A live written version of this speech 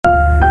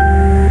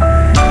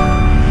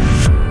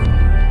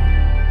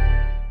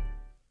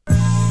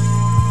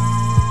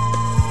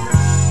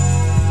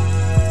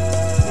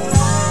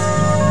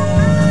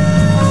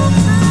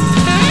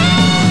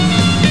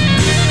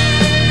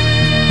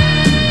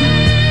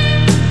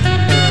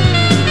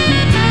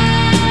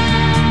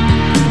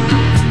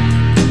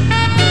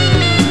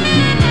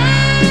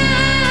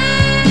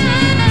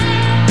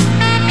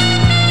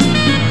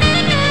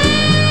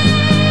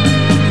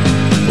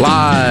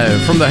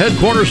from the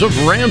headquarters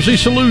of Ramsey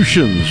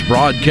Solutions,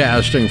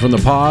 broadcasting from the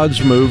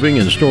Pods Moving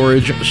and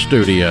Storage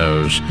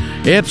Studios.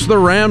 It's The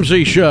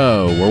Ramsey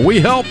Show, where we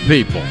help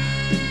people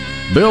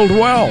build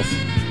wealth,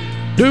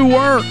 do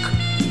work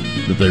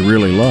that they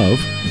really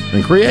love,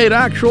 and create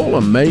actual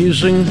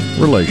amazing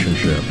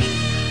relationships.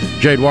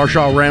 Jade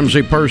Warshaw,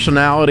 Ramsey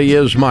Personality,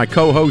 is my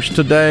co-host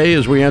today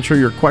as we answer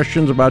your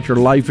questions about your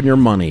life and your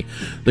money.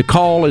 The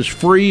call is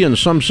free, and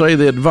some say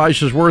the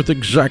advice is worth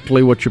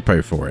exactly what you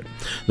pay for it.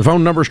 The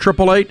phone number is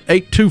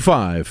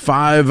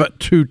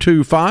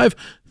 888-825-5225.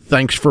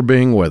 Thanks for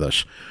being with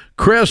us.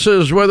 Chris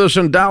is with us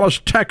in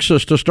Dallas,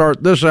 Texas to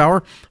start this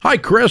hour. Hi,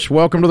 Chris.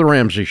 Welcome to The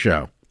Ramsey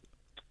Show.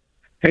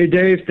 Hey,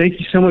 Dave.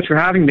 Thank you so much for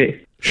having me.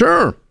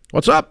 Sure.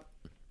 What's up?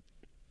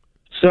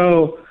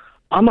 So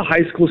I'm a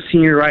high school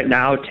senior right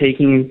now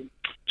taking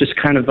just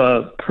kind of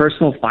a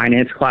personal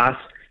finance class.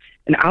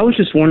 And I was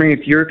just wondering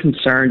if you're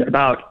concerned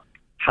about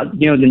how,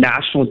 the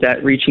national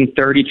debt reaching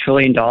 $30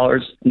 trillion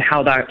and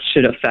how that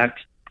should affect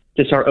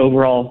just our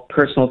overall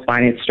personal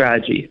finance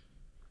strategy.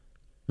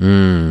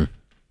 Well,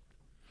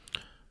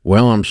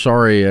 I'm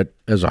sorry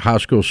as a high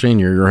school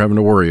senior, you're having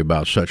to worry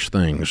about such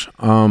things.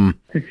 I've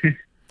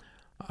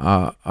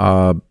got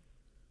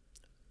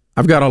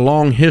a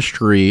long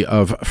history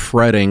of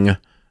fretting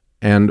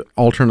and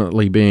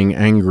alternately being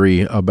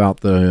angry about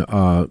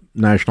the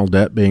national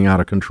debt being out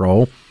of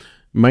control,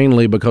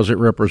 mainly because it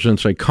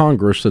represents a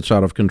Congress that's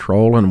out of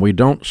control, and we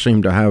don't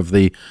seem to have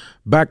the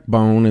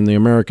backbone in the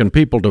American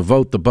people to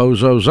vote the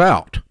bozos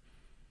out.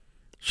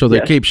 So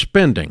they keep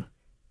spending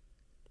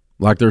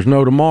like there's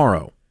no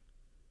tomorrow.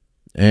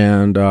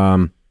 And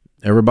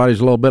everybody's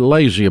a little bit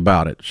lazy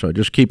about it, so it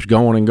just keeps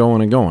going and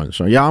going and going.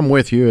 So, yeah, I'm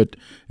with you.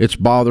 It's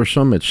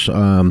bothersome. It's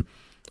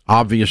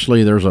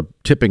obviously there's a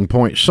tipping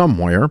point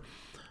somewhere.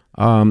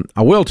 I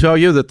will tell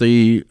you that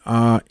the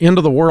end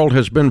of the world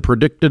has been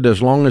predicted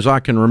as long as I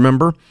can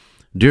remember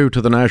due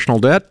to the national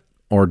debt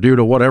or due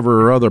to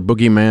whatever other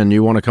boogeyman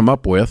you want to come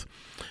up with.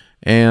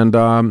 And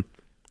I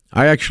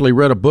actually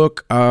read a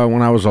book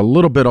when I was a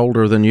little bit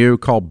older than you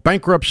called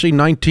Bankruptcy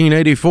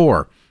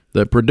 1984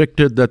 that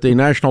predicted that the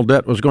national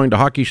debt was going to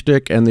hockey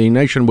stick and the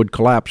nation would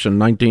collapse in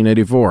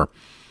 1984.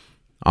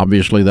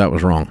 Obviously, that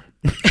was wrong.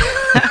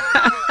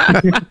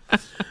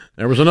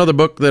 There was another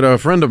book that a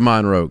friend of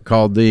mine wrote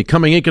called The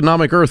Coming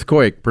Economic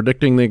Earthquake,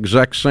 predicting the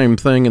exact same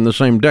thing in the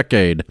same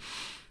decade.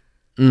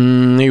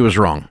 He was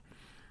wrong.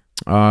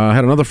 I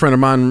had another friend of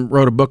mine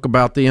wrote a book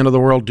about the end of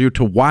the world due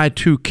to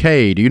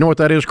Y2K. Do you know what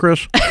that is,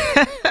 Chris?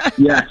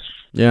 Yes.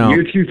 Yeah.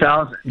 Year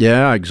 2000.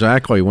 Yeah,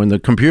 exactly. When the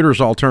computers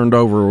all turned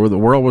over, the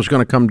world was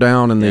going to come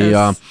down, and we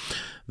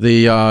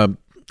were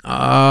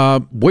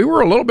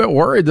a little bit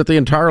worried that the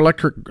entire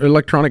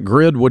electronic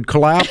grid would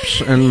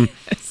collapse, and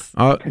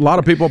a lot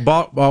of people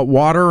bought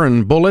water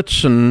and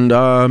bullets and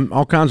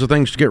all kinds of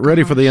things to get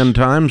ready for the end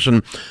times.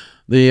 And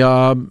the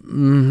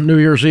New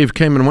Year's Eve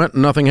came and went,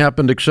 and nothing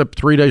happened except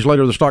 3 days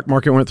later the stock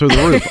market went through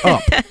the roof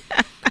up.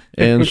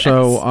 And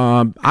so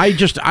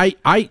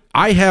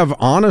I have,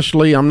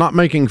 honestly, I'm not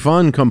making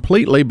fun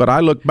completely, but I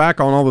look back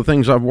on all the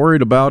things I've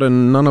worried about,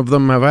 and none of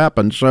them have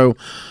happened. So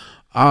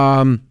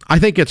I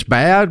think it's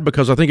bad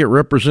because I think it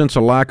represents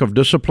a lack of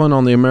discipline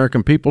on the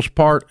American people's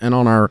part and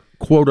on our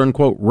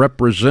quote-unquote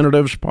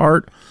representatives'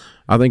 part.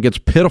 I think it's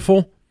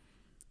pitiful.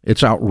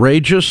 It's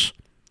outrageous.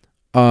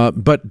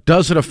 But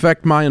does it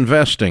affect my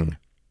investing?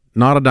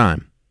 Not a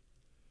dime.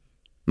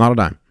 Not a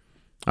dime.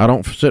 I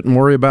don't sit and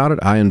worry about it.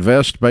 I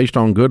invest based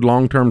on good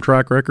long-term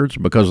track records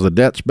because the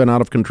debt's been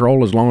out of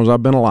control as long as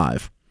I've been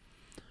alive.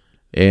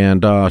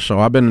 And so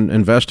I've been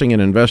investing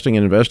and investing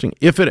and investing.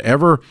 If it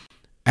ever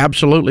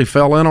absolutely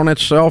fell in on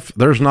itself,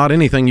 there's not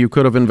anything you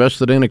could have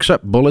invested in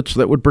except bullets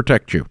that would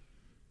protect you.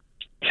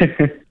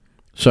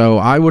 So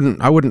I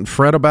wouldn't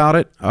fret about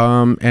it.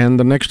 And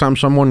the next time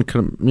someone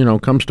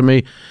comes to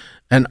me,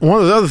 and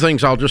one of the other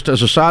things I'll just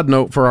as a side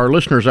note for our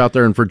listeners out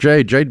there and for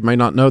Jade may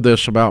not know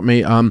this about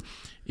me.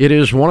 It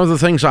is one of the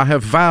things I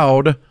have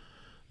vowed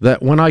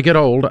that when I get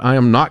old, I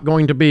am not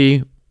going to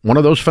be one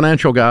of those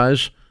financial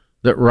guys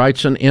that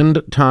writes an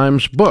end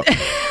times book.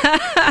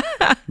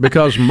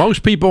 Because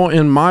most people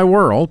in my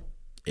world,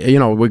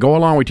 we go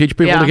along, we teach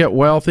people to get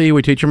wealthy,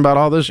 we teach them about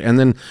all this, and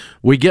then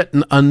we get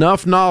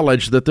enough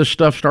knowledge that this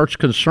stuff starts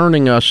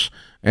concerning us,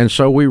 and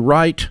so we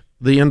write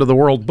the end of the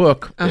world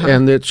book,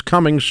 and it's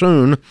coming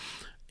soon,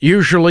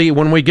 usually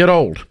when we get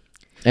old.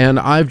 And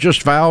I've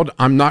just vowed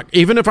I'm not,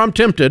 even if I'm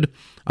tempted,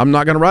 I'm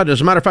not going to write it.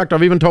 As a matter of fact,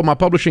 I've even told my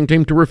publishing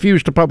team to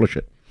refuse to publish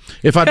it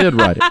if I did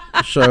write it.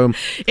 So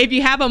if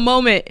you have a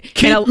moment,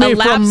 keep me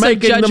from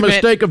making the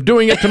mistake of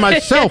doing it to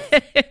myself.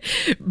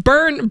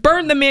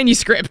 burn the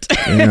manuscript.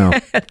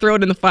 Throw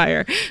it in the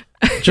fire.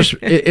 Just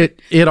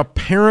it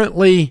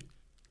apparently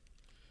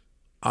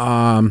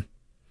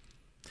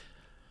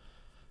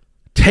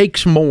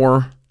takes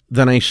more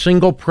than a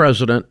single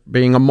president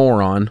being a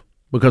moron,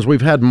 because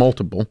we've had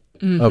multiple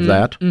of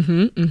that.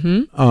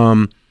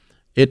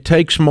 It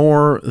takes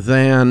more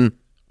than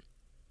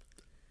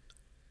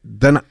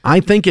I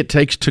think it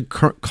takes to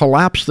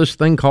collapse this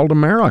thing called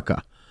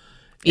America.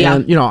 Yeah.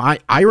 And,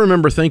 I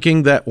remember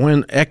thinking that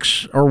when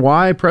X or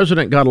Y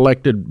president got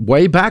elected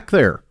way back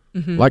there,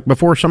 like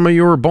before some of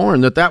you were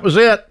born, that was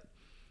it.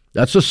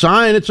 That's a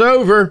sign it's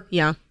over.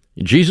 Yeah.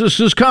 Jesus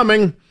is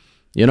coming,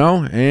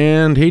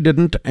 and he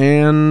didn't,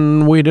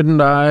 and we didn't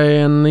die,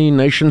 and the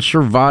nation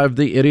survived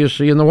the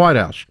idiocy in the White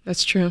House.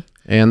 That's true.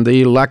 And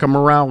the lack of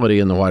morality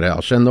in the White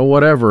House, and the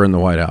whatever in the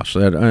White House.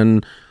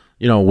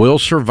 We'll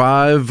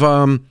survive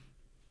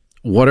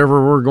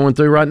whatever we're going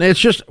through right now. It's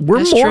just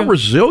we're more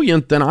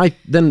resilient than I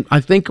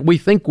think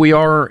we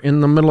are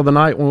in the middle of the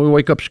night when we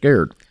wake up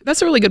scared.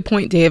 That's a really good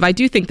point, Dave. I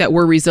do think that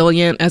we're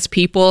resilient as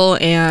people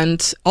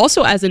and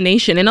also as a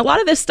nation. And a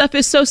lot of this stuff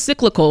is so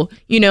cyclical.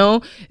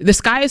 The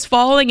sky is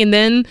falling and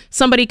then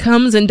somebody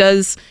comes and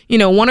does,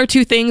 one or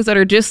two things that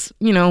are just,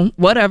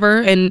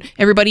 whatever. And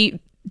everybody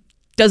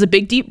does a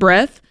big deep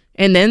breath.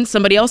 And then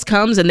somebody else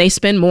comes and they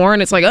spend more.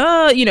 And it's like,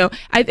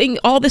 I think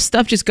all this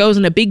stuff just goes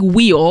in a big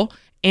wheel.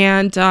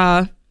 And,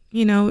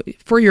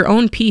 for your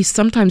own peace,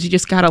 sometimes you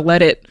just got to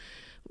let it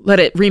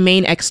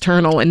remain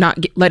external and not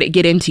let it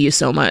get into you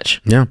so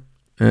much. Yeah.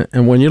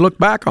 And when you look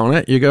back on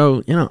it, you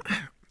go,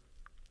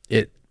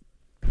 it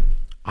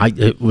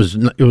was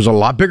a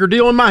lot bigger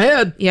deal in my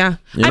head. Yeah.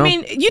 I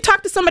mean, you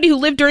talk to somebody who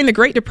lived during the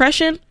Great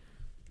Depression.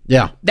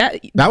 Yeah.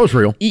 That was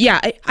real. Yeah.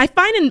 I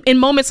find in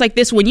moments like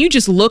this, when you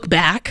just look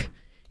back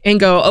and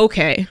go,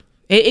 okay,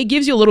 it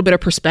gives you a little bit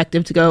of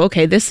perspective to go,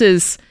 okay, this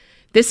is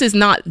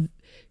not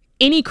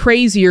any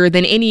crazier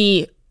than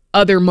any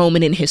other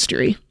moment in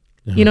history.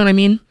 Yeah. You know what I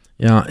mean?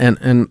 Yeah,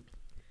 and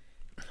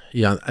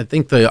I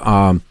think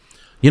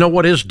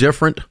what is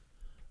different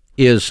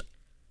is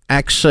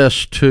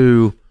access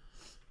to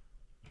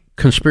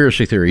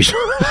conspiracy theories.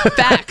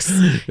 Facts.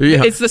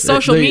 Yeah. It's the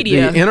social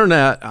media. The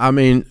internet,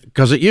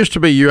 because it used to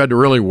be you had to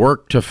really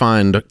work to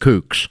find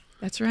kooks.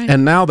 That's right.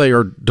 And now they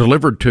are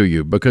delivered to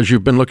you because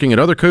you've been looking at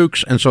other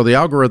kooks, and so the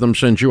algorithm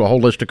sends you a whole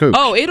list of kooks.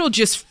 Oh, it'll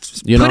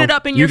just put it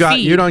up in your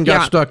feed. You done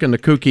got stuck in the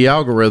kooky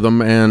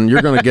algorithm, and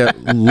you're going to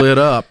get lit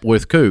up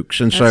with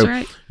kooks. And That's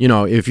right.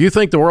 If you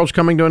think the world's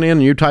coming to an end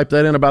and you type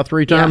that in about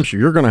 3 times,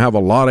 you're going to have a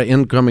lot of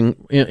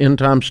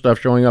end-time stuff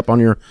showing up on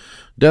your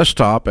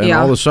desktop, and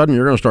all of a sudden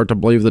you're going to start to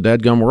believe the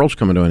dadgum world's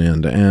coming to an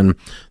end. And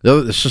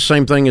it's the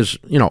same thing as,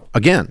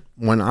 again,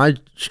 when I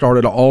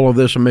started all of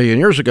this a million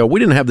years ago, we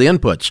didn't have the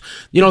inputs.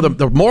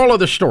 The moral of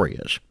the story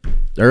is,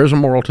 there is a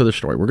moral to the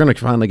story. We're going to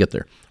finally get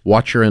there.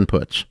 Watch your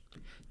inputs.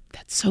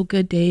 That's so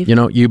good, Dave.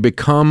 You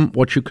become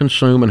what you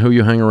consume and who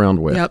you hang around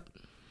with. Yep.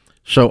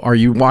 So are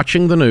you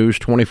watching the news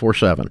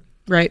 24/7?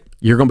 Right.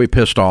 You're going to be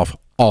pissed off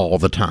all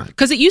the time.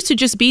 Because it used to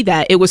just be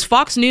that. It was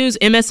Fox News,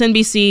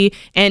 MSNBC,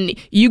 and It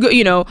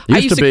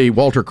used to be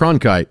Walter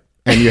Cronkite,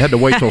 and you had to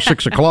wait till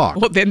 6 o'clock.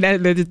 Well, then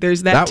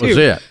there's that too. That was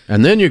it.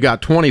 And then you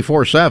got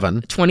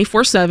 24/7.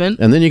 24/7.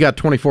 And then you got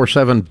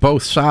 24/7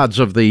 both sides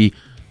of the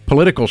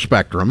political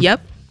spectrum.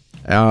 Yep.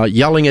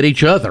 Yelling at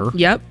each other.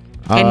 Yep.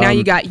 And now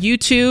you got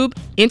YouTube,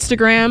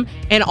 Instagram,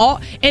 and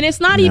it's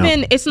not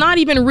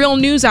even real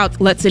news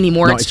outlets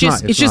anymore. No, it's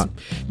just Biff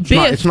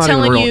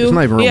telling you. It's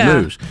not even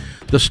real news.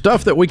 The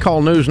stuff that we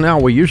call news now,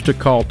 we used to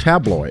call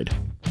tabloid.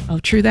 Oh,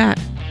 true that.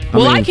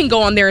 I can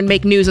go on there and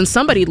make news, and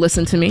somebody'd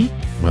listen to me.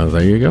 Well,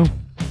 there you go.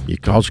 You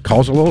cause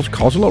a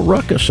little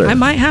ruckus there. I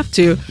might have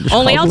to.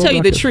 Only I'll tell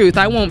you the truth.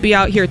 I won't be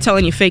out here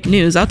telling you fake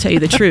news. I'll tell you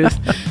the truth.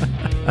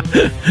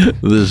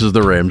 This is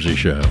the Ramsey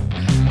Show.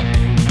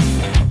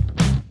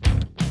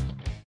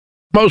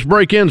 Most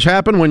break-ins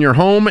happen when your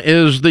home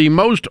is the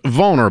most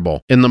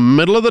vulnerable, in the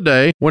middle of the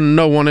day when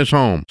no one is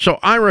home. So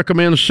I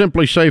recommend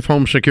Simply Safe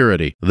Home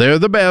Security. They're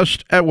the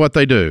best at what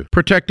they do,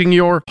 protecting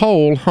your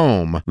whole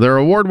home. Their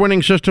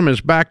award-winning system is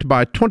backed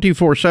by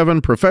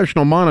 24/7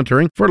 professional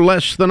monitoring for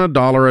less than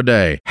 $1 a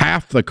day,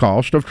 half the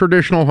cost of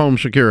traditional home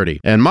security.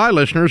 And my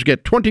listeners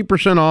get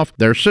 20% off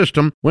their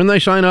system when they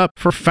sign up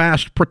for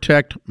Fast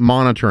Protect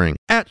monitoring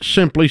at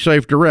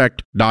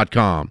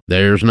simplysafedirect.com.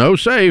 There's no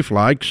safe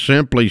like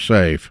Simply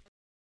Safe.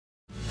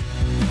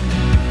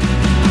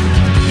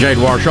 Jade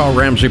Warshaw,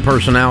 Ramsey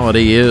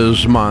Personality,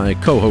 is my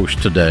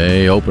co-host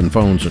today. Open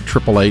phones at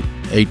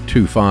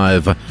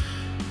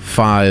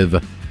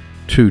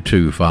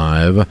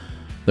 888-825-5225.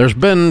 There's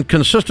been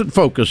consistent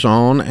focus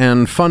on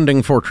and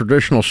funding for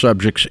traditional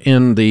subjects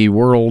in the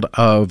world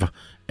of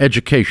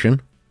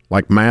education,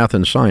 like math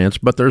and science,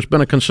 but there's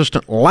been a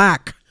consistent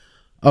lack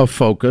of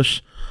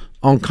focus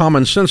on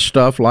common sense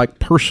stuff like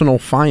personal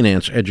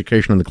finance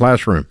education in the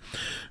classroom.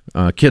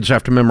 Kids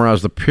have to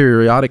memorize the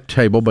periodic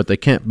table, but they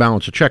can't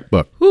balance a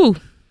checkbook. Ooh.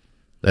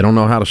 They don't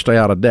know how to stay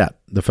out of debt.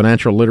 The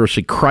Financial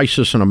Literacy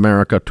Crisis in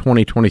America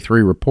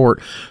 2023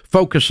 report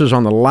focuses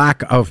on the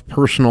lack of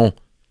personal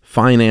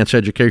finance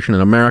education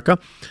in America.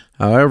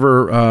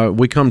 However,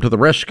 we come to the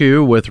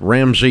rescue with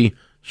Ramsey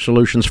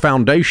Solutions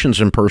Foundations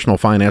in Personal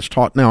Finance,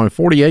 taught now in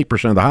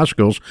 48% of the high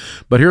schools.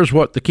 But here's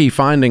what the key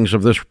findings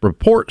of this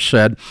report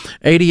said.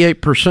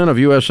 88% of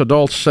U.S.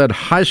 adults said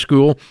high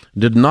school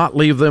did not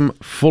leave them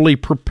fully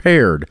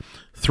prepared.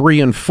 3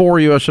 in 4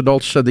 U.S.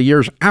 adults said the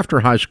years after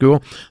high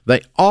school,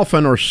 they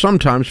often or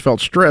sometimes felt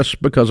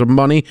stressed because of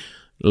money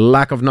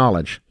lack of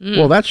knowledge.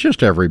 Well, that's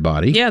just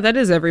everybody. Yeah, that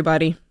is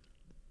everybody.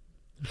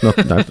 No,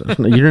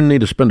 you didn't need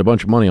to spend a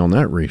bunch of money on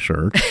that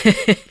research.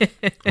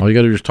 All you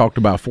got to do is talk to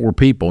about 4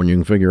 people, and you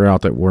can figure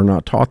out that we're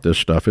not taught this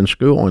stuff in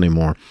school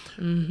anymore.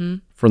 Mm-hmm.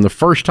 From the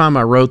first time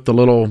I wrote the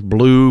little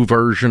blue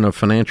version of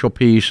Financial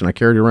Peace, and I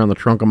carried it around the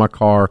trunk of my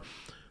car,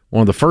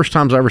 one of the first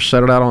times I ever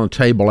set it out on the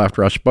table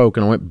after I spoke,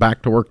 and I went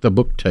back to work the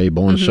book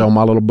table and sell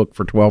my little book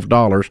for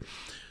 $12.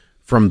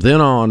 From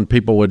then on,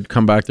 people would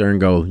come back there and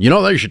go,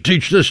 they should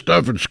teach this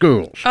stuff in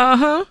schools.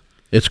 Uh-huh.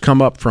 It's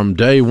come up from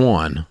day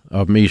one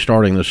of me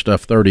starting this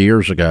stuff 30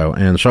 years ago.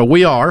 And so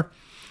we are.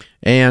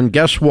 And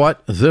guess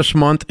what? This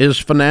month is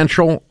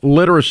Financial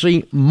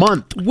Literacy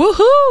Month.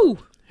 Woohoo!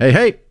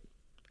 Hey.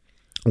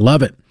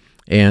 Love it.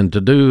 And to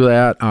do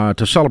that,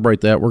 to celebrate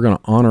that, we're going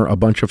to honor a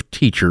bunch of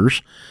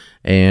teachers.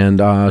 And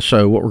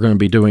so what we're going to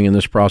be doing in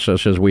this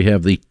process is we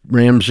have the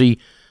Ramsey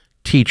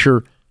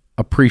Teacher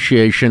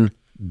Appreciation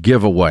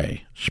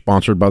Giveaway,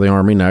 sponsored by the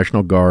Army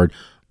National Guard.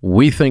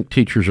 We think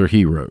teachers are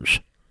heroes.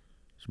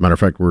 As a matter of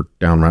fact, we're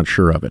downright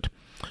sure of it.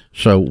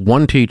 So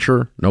one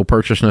teacher, no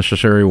purchase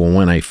necessary, will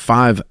win a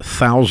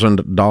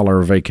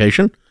 $5,000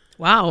 vacation.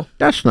 Wow.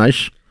 That's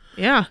nice.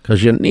 Yeah.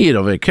 Because you need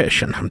a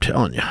vacation, I'm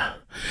telling you.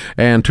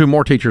 And 2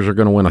 more teachers are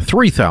going to win a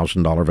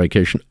 $3,000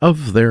 vacation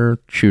of their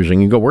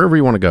choosing. You go wherever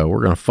you want to go.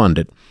 We're going to fund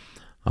it,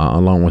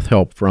 along with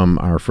help from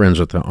our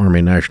friends at the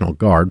Army National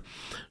Guard.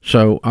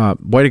 So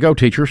way to go,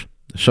 teachers.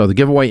 So the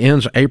giveaway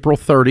ends April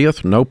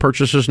 30th. No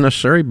purchases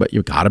necessary, but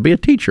you've got to be a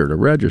teacher to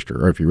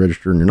register. Or if you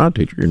register and you're not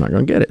a teacher, you're not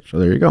going to get it. So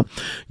there you go.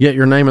 Get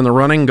your name in the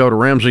running. Go to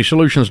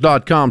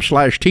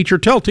RamseySolutions.com/teacher.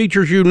 Tell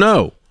teachers you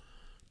know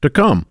to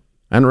come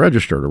and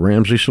register to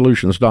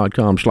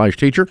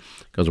RamseySolutions.com/teacher,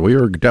 because we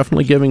are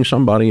definitely giving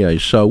somebody a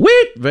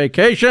sweet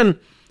vacation.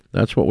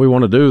 That's what we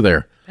want to do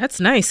there.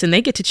 That's nice. And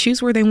they get to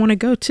choose where they want to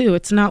go, too.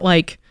 It's not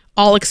like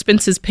all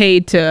expenses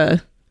paid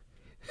to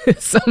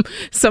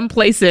some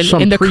place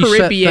in the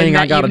Caribbean thing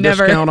that I got you've a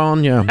never... discount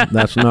on. Yeah,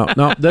 that's no,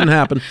 didn't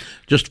happen.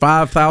 Just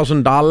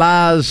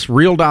 $5,000,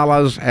 real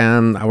dollars,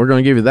 and we're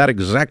going to give you that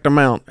exact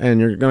amount,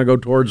 and you're going to go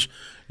towards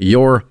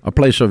a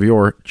place of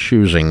your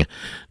choosing.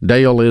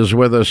 Dale is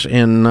with us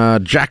in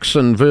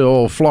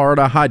Jacksonville,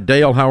 Florida. Hi,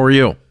 Dale. How are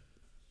you?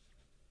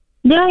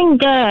 Doing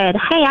good.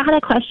 Hey, I had a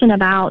question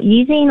about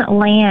using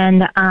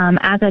land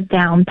as a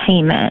down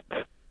payment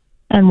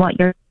and what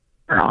you're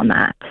on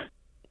that.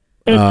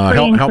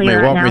 Help me,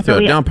 walk me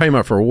through it. Down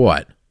payment for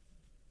what?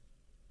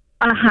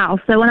 A house.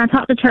 So when I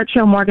talked to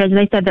Churchill Mortgage,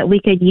 they said that we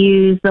could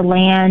use the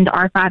land,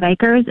 our 5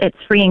 acres. It's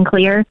free and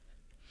clear,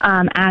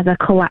 as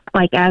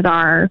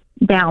our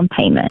down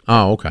payment.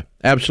 Oh, okay.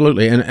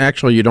 Absolutely. And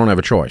actually, you don't have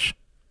a choice.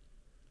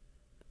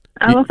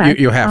 Oh, okay.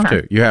 You have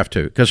to. You have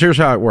to. Because here's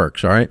how it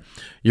works, all right?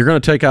 You're going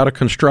to take out a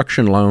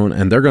construction loan,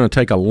 and they're going to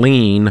take a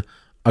lien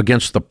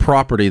against the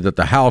property that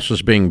the house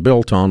is being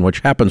built on,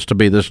 which happens to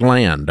be this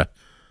land.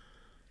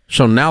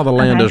 So now the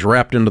land is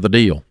wrapped into the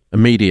deal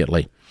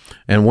immediately.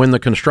 And when the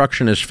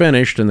construction is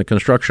finished and the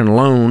construction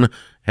loan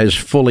has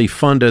fully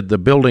funded the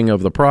building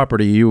of the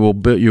property, you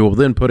will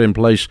then put in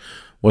place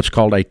what's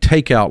called a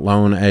takeout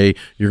loan.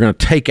 You're going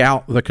to take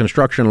out the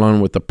construction loan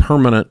with the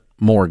permanent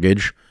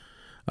mortgage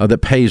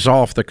that pays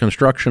off the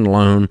construction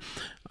loan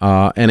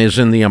and is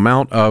in the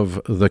amount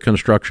of the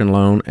construction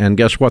loan. And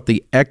guess what?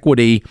 The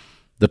equity,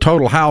 the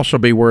total house will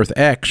be worth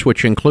X,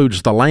 which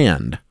includes the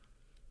land.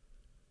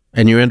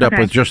 And you end up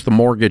with just the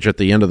mortgage at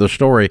the end of the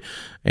story.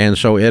 And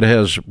so it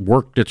has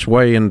worked its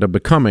way into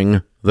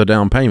becoming the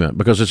down payment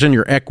because it's in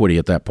your equity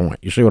at that point.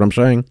 You see what I'm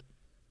saying?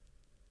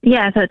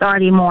 Yeah, so it's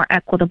already more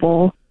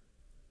equitable.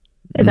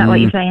 Is that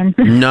what you're saying?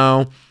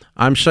 No,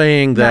 I'm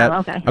saying that. No,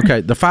 okay. Okay,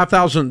 the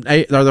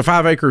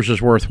 5 acres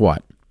is worth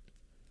what?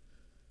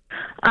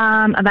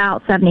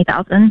 About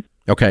 $70,000.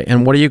 Okay,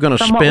 and what are you going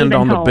to spend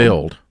on the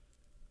build?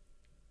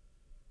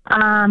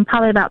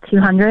 Probably about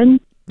 $200,000.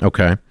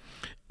 Okay.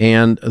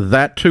 And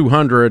that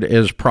 $200,000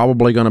 is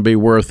probably going to be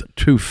worth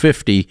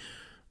 $250,000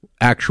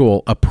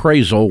 actual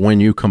appraisal when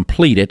you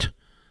complete it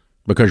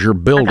because you're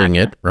building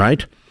it,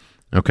 right?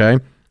 Okay.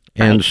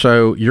 And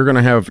so you're going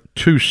to have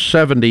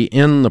 $270,000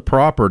 in the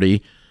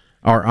property,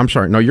 or I'm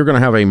sorry, no, you're going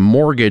to have a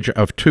mortgage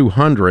of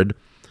 $200,000,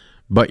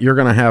 but you're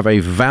going to have a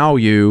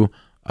value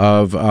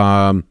of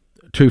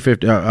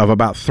 $250,000 of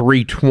about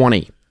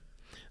 $320,000.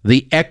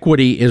 The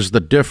equity is the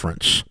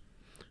difference.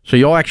 So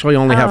you'll actually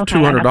only have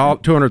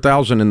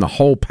 $200,000 in the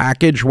whole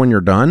package when you're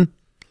done.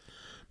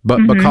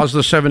 But because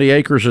the 70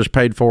 acres is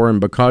paid for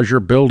and because you're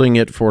building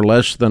it for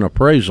less than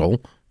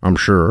appraisal, I'm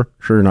sure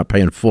you're not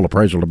paying full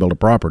appraisal to build a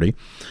property,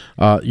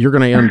 you're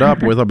going to end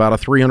up with about a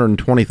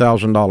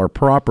 $320,000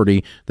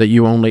 property that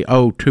you only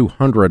owe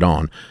 $200,000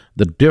 on.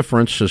 The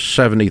difference is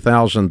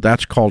 $70,000.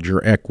 That's called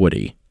your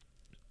equity.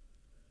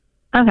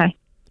 Okay.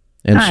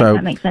 And so,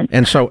 that makes sense.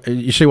 And so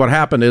you see what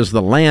happened is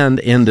the land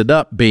ended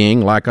up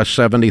being like a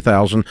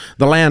 $70,000.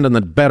 The land and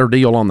the better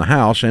deal on the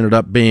house ended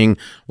up being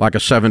like a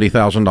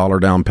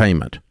 $70,000 down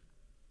payment.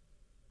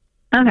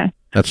 Okay.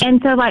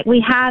 And so, we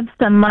have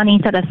some money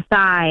set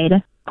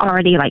aside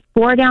already,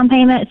 for down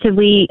payment. Should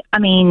we? I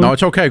mean, no,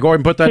 it's okay. Go ahead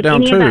and put that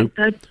down too.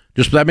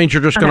 That means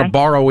you're just going to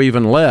borrow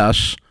even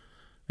less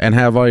and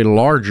have a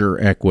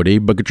larger equity,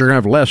 but you're going to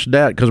have less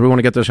debt because we want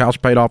to get this house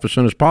paid off as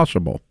soon as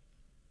possible.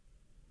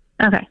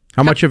 Okay.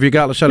 How much have you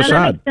got set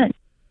aside? That makes sense.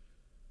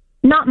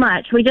 Not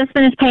much. We just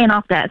finished paying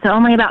off debt, so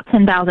only about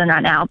 $10,000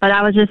 right now. But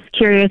I was just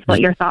curious what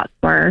your thoughts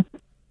were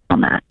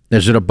on that.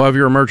 Is it above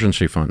your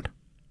emergency fund?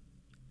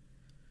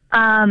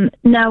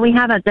 No, we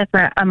have a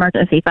different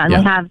emergency fund. Yeah.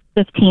 We have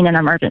 15 in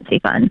emergency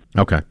fund.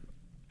 Okay.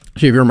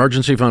 So you have your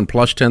emergency fund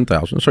plus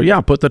 $10,000.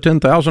 So put the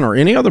 $10,000 or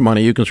any other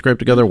money you can scrape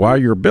together while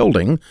you're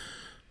building,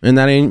 and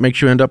that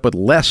makes you end up with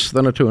less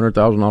than a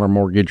 $200,000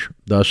 mortgage,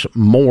 thus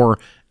more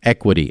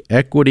equity.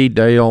 Equity,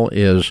 Dale,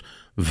 is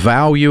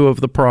value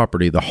of the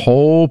property, the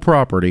whole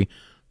property,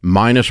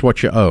 minus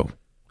what you owe.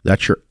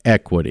 That's your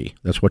equity.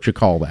 That's what you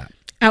call that.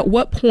 At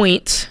what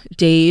point,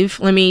 Dave,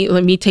 let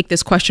me take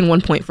this question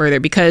one point further,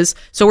 because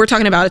so we're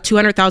talking about a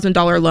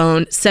 $200,000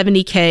 loan,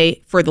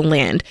 $70K for the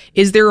land.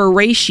 Is there a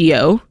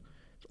ratio,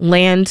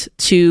 land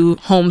to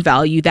home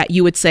value, that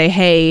you would say,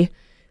 hey,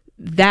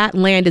 that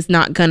land is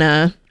not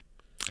gonna,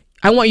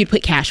 I want you to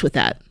put cash with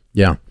that?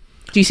 Yeah.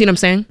 Do you see what I'm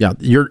saying? Yeah.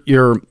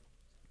 You're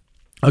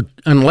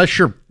unless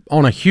you're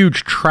on a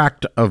huge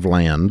tract of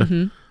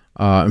land,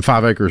 and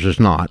 5 acres is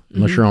not,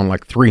 unless you're on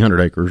like 300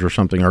 acres or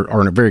something,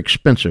 or in a very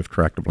expensive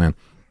tract of land,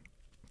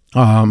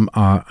 an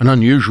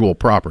unusual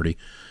property,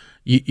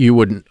 you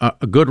would,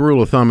 a good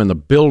rule of thumb in the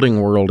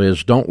building world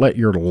is don't let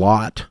your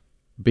lot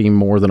be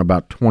more than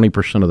about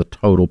 20% of the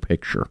total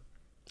picture.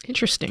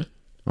 Interesting.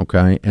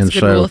 Okay. That's a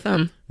good rule of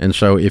thumb. And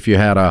so if you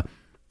had a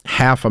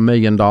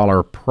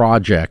 $500,000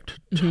 project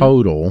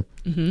total,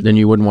 then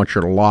you wouldn't want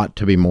your lot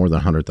to be more than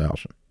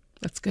 100,000.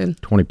 That's good.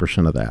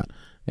 20% of that.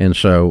 And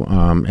so,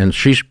 and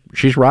she's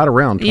right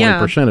around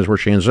 20% is where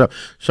she ends up.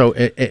 So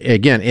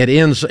again, it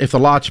ends, if the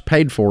lot's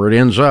paid for, it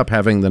ends up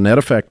having the net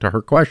effect to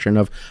her question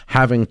of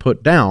having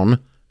put down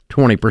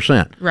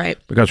 20%. Right.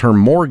 Because her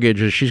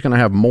mortgage is, she's going to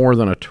have more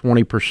than a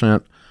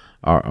 20%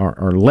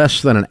 or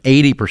less than an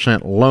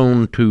 80%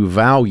 loan to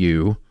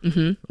value,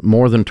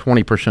 more than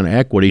 20%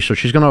 equity. So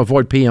she's going to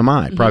avoid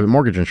PMI, private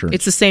mortgage insurance.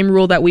 It's the same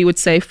rule that we would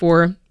say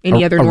for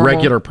any other normal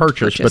regular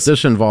purchase, but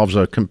this involves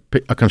a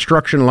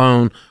construction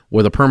loan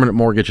with a permanent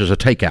mortgage as a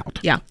takeout.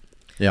 Yeah.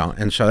 Yeah,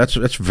 and so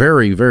that's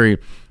very, very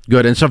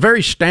good. And it's a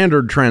very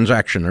standard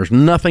transaction. There's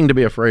nothing to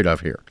be afraid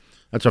of here.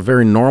 That's a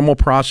very normal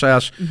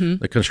process.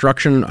 The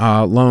construction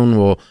loan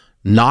will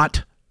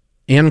not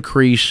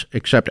increase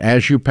except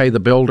as you pay the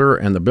builder,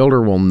 and the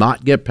builder will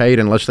not get paid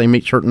unless they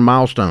meet certain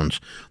milestones.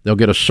 They'll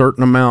get a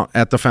certain amount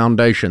at the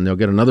foundation. They'll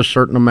get another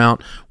certain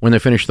amount when they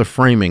finish the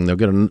framing. They'll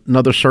get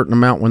another certain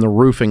amount when the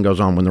roofing goes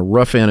on, when the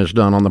rough-in is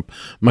done on the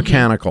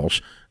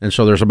mechanicals. And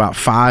so there's about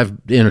 5,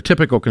 in a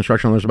typical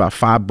construction, there's about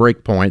 5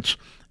 break points.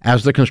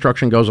 As the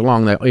construction goes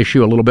along, they'll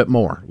issue a little bit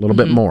more,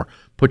 bit more.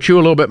 Put you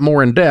a little bit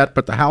more in debt,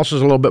 but the house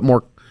is a little bit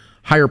more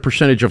higher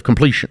percentage of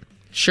completion.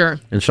 Sure.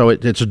 And so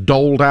it's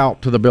doled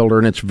out to the builder,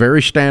 and it's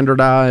very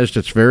standardized.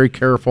 It's very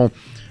careful.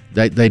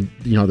 They're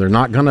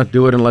not going to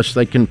do it unless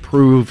they can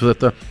prove that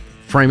the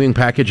framing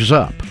package is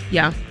up.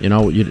 Yeah.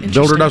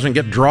 Builder doesn't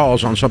get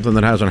draws on something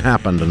that hasn't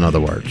happened, in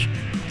other words.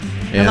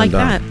 I like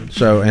that.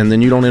 And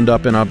then you don't end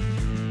up in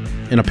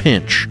a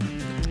pinch.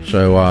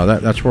 So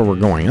that's where we're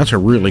going. That's a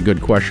really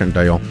good question,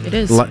 Dale. It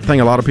is. Thing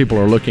a lot of people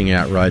are looking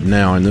at right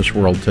now in this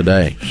world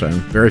today. So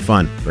very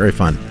fun, very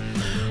fun.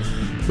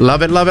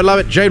 Love it, love it, love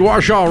it. Jade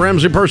Warshaw,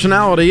 Ramsey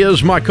Personality,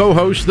 is my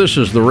co-host. This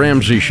is The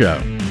Ramsey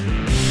Show.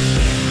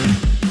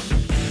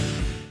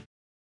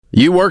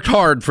 You worked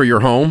hard for your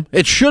home.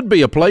 It should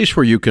be a place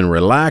where you can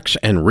relax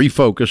and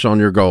refocus on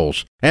your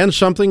goals. And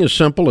something as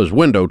simple as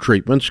window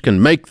treatments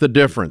can make the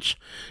difference.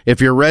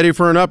 If you're ready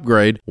for an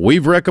upgrade,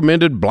 we've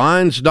recommended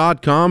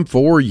Blinds.com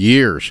for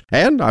years,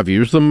 and I've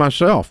used them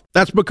myself.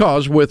 That's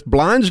because with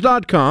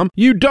Blinds.com,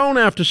 you don't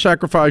have to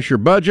sacrifice your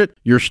budget,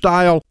 your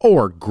style,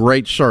 or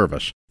great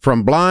service.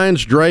 From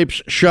blinds,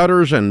 drapes,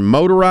 shutters, and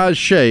motorized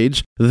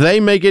shades, they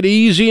make it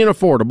easy and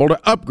affordable to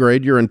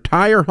upgrade your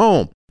entire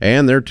home.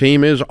 And their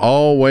team is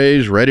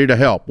always ready to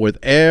help with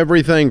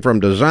everything from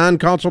design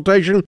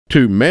consultation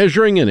to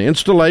measuring and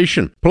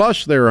installation.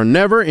 Plus, there are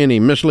never any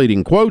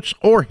misleading quotes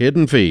or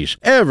hidden fees.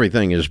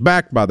 Everything is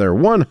backed by their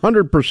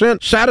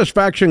 100%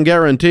 satisfaction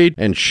guaranteed,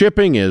 and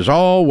shipping is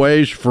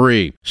always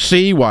free.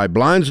 See why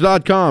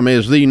Blinds.com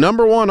is the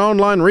 #1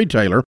 online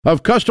retailer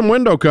of custom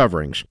window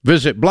coverings.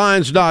 Visit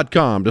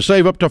Blinds.com to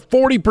save up to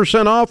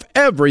 40% off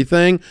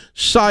everything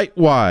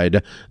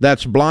site-wide.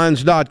 That's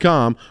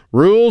Blinds.com.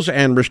 Rules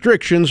and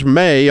restrictions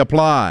may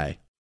apply.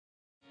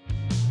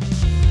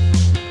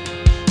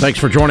 Thanks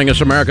for joining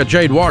us, America.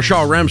 Jade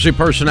Warshaw, Ramsey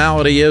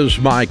Personality, is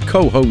my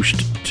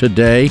co-host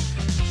today.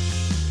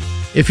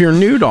 If you're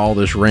new to all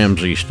this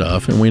Ramsey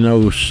stuff, and we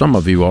know some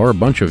of you are, a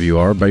bunch of you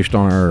are, based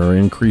on our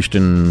increase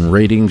in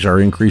ratings, our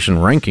increase in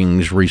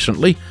rankings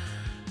recently,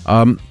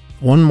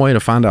 one way to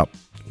find out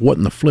what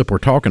in the flip we're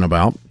talking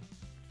about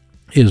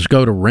is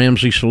go to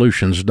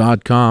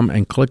RamseySolutions.com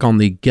and click on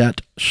the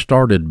Get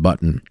Started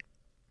button.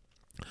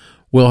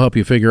 We'll help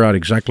you figure out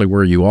exactly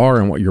where you are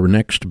and what your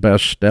next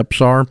best steps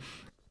are,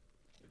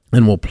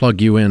 and we'll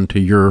plug you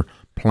into your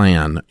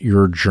plan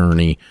your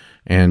journey,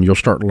 and you'll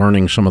start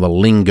learning some of the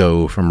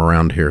lingo from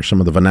around here, some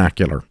of the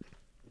vernacular.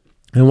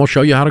 And we'll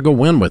show you how to go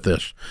win with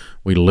this.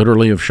 We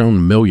literally have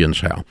shown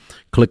millions how.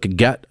 Click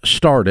Get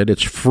Started.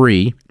 It's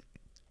free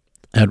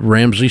at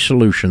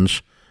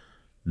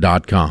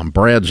RamseySolutions.com.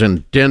 Brad's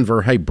in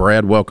Denver. Hey,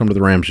 Brad, welcome to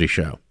the Ramsey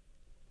Show.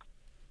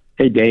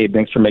 Hey, Dave.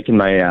 Thanks for making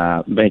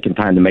time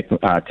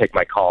to take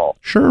my call.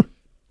 Sure.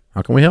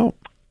 How can we help?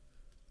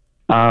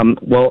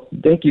 Well,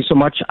 thank you so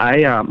much.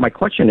 My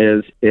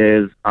question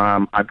is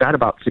I've got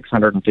about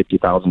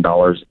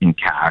 $650,000 in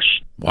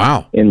cash.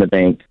 Wow. In the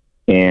bank,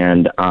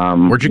 and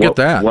where'd you get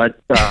that?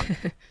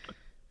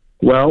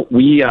 Well,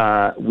 we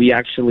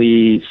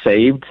actually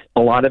saved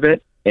a lot of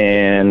it,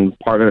 and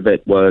part of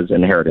it was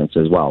inheritance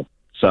as well.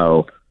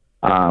 So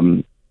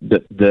the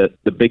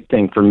big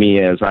thing for me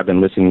is I've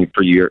been listening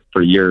for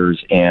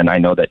years, and I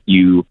know that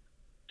you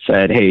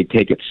said, hey,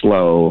 take it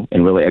slow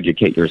and really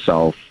educate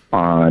yourself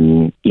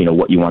on,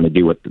 what you want to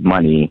do with the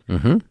money.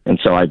 Mm-hmm. And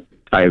so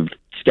I've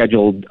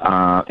scheduled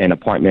an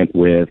appointment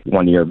with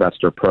one of your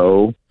Investor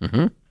Pro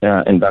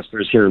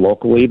investors here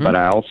locally, but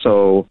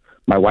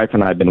my wife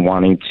and I have been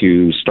wanting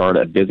to start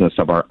a business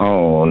of our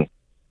own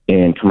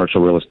in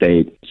commercial real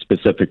estate,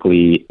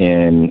 specifically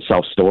in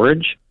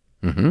self-storage.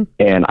 Mm-hmm.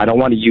 And I don't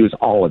want to use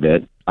all of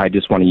it. I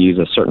just want to use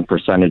a certain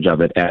percentage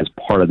of it as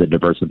part of the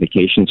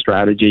diversification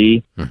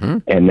strategy,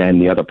 and then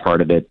the other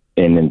part of it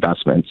in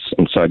investments.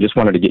 And so I just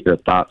wanted to get your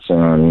thoughts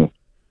on,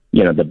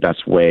 the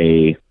best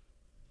way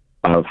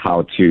of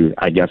how to,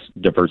 I guess,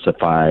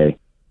 diversify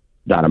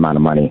that amount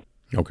of money.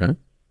 Okay.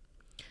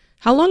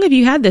 How long have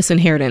you had this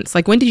inheritance?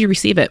 Like, when did you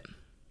receive it?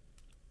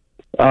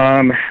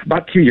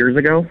 About 2 years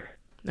ago.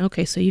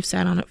 Okay, so you've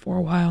sat on it for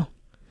a while.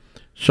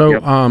 So,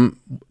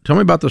 tell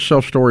me about the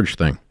self-storage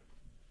thing.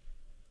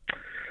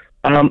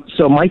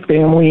 So my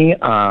family,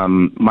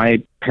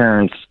 my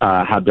parents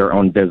had their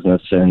own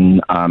business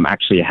and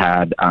actually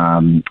had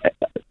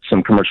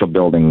some commercial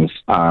buildings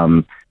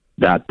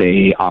that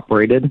they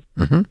operated.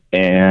 Mm-hmm.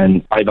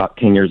 And probably about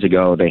 10 years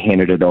ago, they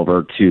handed it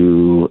over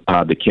to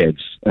the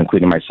kids,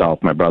 including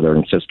myself, my brother,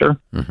 and sister.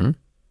 Mm-hmm.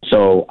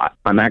 So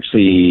I'm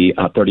actually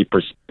a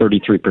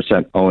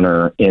 33%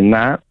 owner in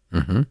that.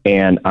 Mm-hmm.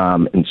 And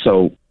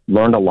so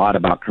learned a lot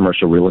about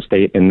commercial real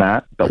estate in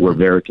that, but we're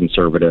very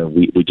conservative.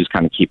 We just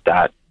kind of keep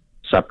that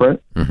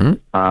separate.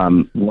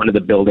 Mm-hmm. One of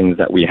the buildings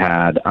that we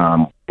had,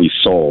 we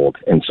sold.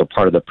 And so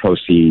part of the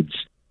proceeds,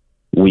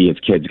 we as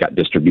kids got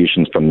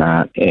distributions from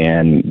that.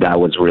 And that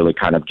was really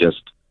kind of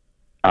just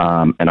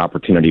an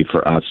opportunity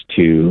for us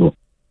to,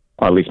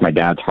 or at least my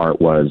dad's heart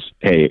was,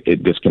 hey,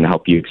 this can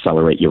help you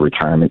accelerate your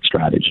retirement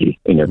strategy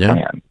in your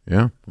plan.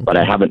 Yeah. Okay. But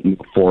I haven't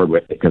moved forward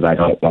with it because I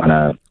don't want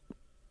to.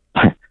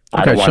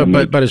 Okay, so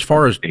but as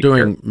far as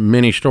doing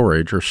mini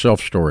storage or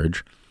self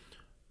storage,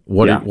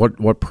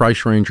 what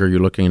price range are you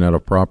looking at a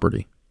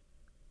property?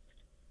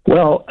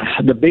 Well,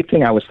 the big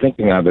thing I was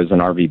thinking of is an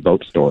RV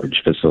boat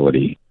storage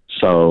facility.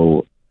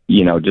 So,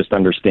 just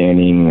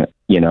understanding,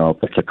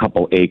 if it's a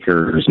couple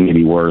acres,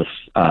 maybe worth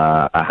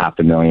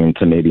 $500,000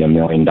 to maybe $1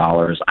 million.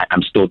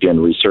 I'm still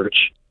doing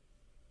research,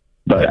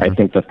 but I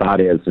think the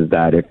thought is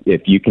that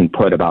if you can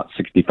put about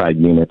 65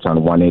 units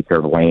on 1 acre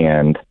of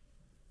land,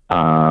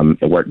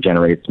 where it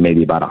generates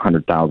maybe about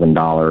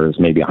 $100,000,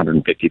 maybe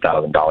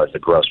 $150,000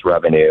 of gross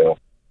revenue,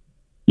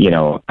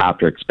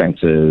 after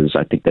expenses,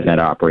 I think the net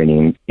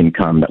operating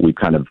income that we've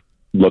kind of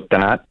looked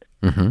at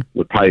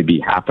would probably be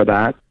half of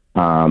that.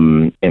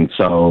 And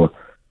so,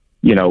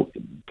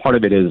 part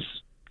of it is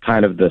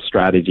kind of the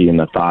strategy and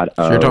the thought of...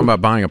 So you're talking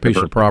about buying a piece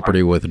of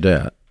property with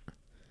debt?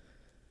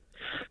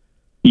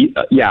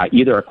 Yeah,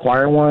 either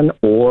acquire one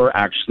or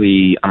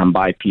actually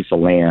buy a piece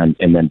of land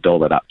and then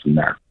build it up from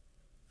there.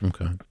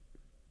 Okay.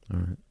 All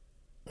right.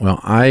 Well,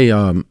 I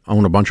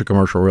own a bunch of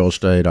commercial real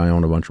estate. I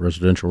own a bunch of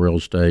residential real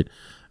estate.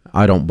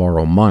 I don't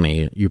borrow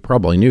money. You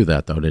probably knew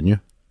that, though, didn't you?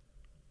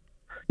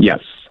 Yes.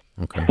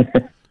 Okay.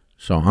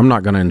 So I'm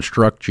not going to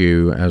instruct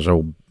you as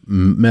a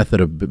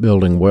method of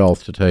building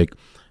wealth to take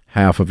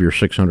half of your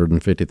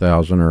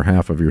 $650,000 or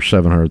half of your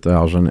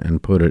 $700,000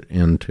 and put it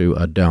into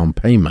a down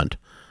payment.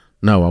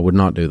 No, I would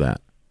not do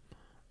that.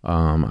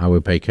 I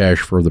would pay cash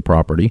for the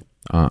property.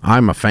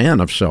 I'm a fan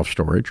of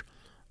self-storage.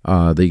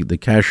 The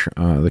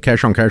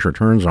cash on cash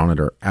returns on it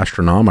are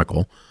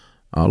astronomical.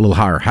 A little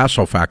higher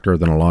hassle factor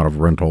than a lot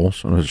of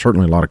rentals, and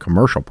certainly a lot of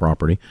commercial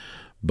property.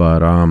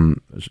 But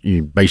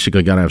you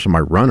basically got to have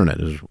somebody running it,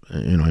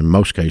 in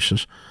most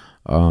cases,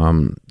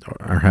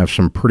 or have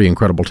some pretty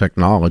incredible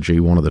technology,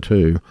 one of the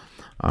two.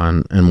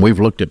 And we've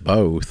looked at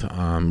both.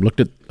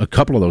 Looked at a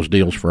couple of those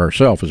deals for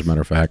ourselves, as a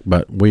matter of fact.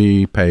 But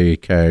we pay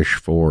cash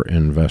for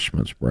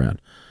investments, Brad.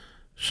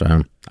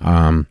 So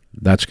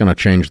that's going to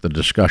change the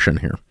discussion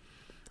here.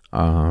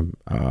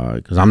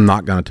 Because I'm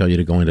not going to tell you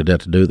to go into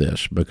debt to do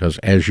this, because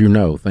as you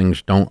know,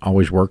 things don't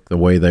always work the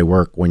way they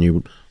work when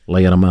you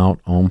lay them out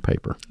on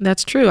paper.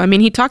 That's true. I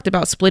mean, he talked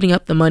about splitting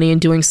up the money and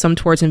doing some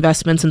towards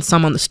investments and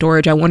some on the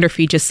storage. I wonder if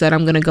he just said,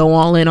 I'm going to go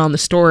all in on the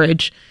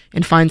storage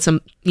and find a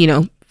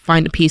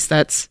piece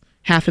that's,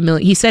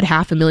 $500,000. He said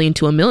 $500,000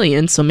 to $1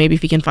 million. So maybe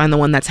if he can find the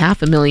one that's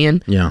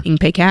 $500,000, he can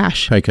pay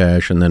cash. Pay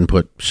cash and then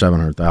put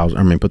 $700,000.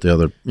 I mean, put the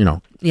other, put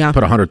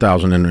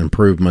 $100,000 in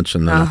improvements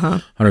and then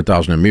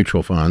 $100,000 in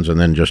mutual funds, and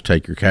then just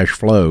take your cash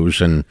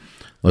flows and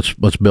let's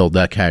build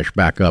that cash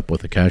back up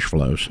with the cash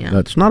flows. Yeah.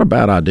 That's not a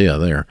bad idea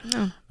there.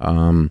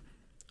 No.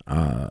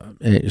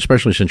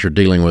 Especially since if you're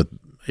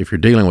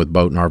dealing with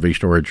boat and RV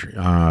storage,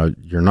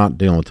 you're not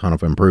dealing with a ton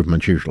of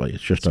improvements usually.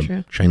 It's just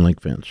a chain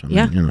link fence.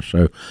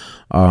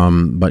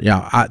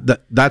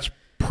 That's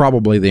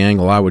probably the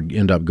angle I would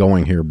end up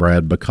going here,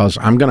 Brad, because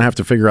I'm going to have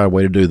to figure out a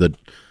way to do the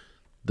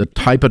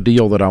type of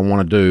deal that I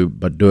want to do,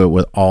 but do it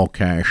with all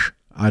cash.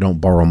 I don't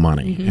borrow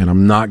money, and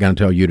I'm not going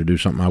to tell you to do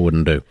something I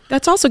wouldn't do.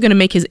 That's also going to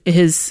make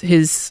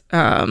his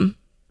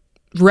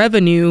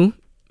revenue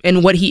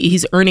and what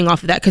he's earning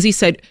off of that, because he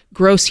said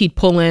gross he'd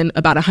pull in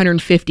about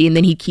 $150 and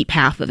then he'd keep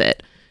half of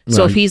it.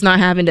 So if he's not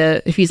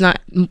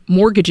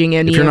mortgaging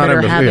any, if you're not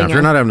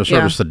having to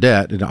service the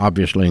debt, it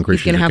obviously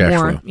increases your cash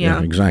flow. Yeah,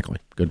 exactly.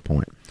 Good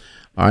point.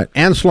 All right,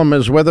 Anselm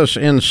is with us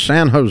in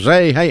San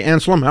Jose. Hey,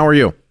 Anselm, how are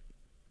you?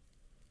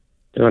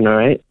 Doing all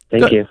right.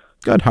 Thank you.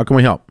 Good. How can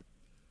we help?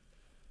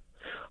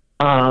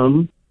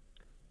 I've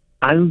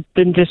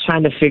been just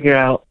trying to figure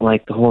out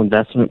like the whole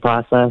investment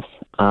process.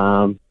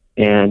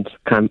 And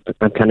I'm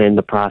kind of in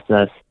the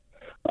process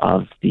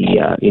of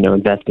the,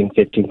 investing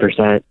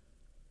 15%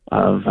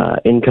 of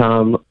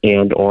income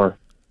and or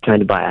trying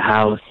to buy a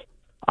house.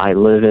 I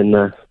live in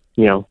one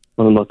of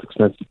the most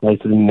expensive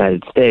places in the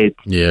United States.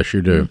 Yes,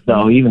 you do.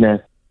 So even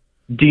a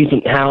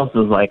decent house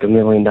is like $1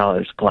 million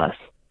plus.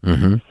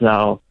 Mm-hmm.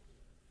 So,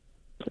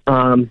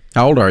 how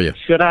old are you?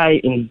 Should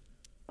I?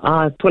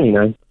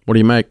 29. What do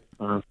you make?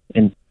 Well,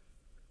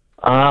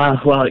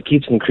 it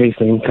keeps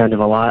increasing kind of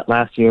a lot.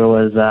 Last year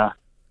was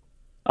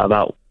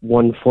about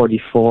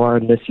 144,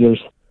 and this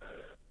year's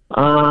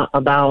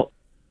about,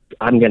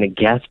 I'm going to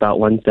guess, about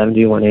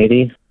 170,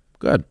 180.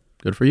 Good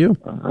for you.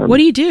 What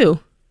do you do?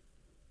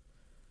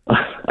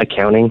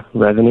 Accounting,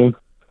 revenue.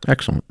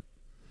 Excellent.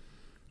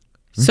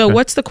 So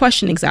what's the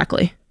question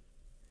exactly?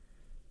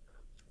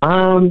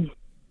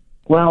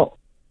 Well,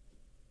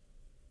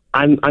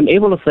 I'm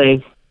able to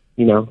save,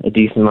 a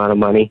decent amount of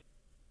money,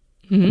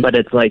 but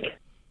it's like,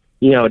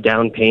 a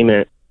down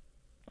payment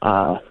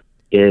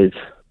is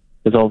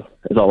a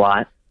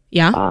lot.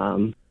 Yeah. Are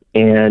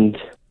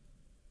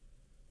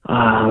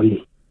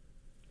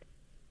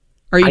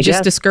you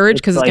just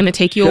discouraged because it's going to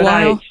take you a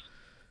while?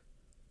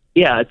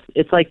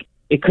 It's like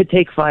it could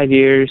take 5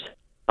 years.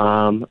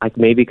 I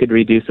maybe could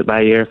reduce it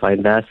by a year if I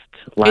invest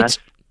less.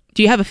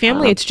 Do you have a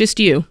family? It's just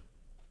you.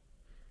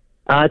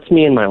 It's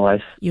me and my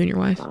wife. You and your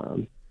wife.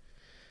 And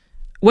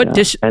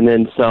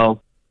then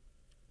so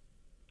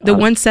the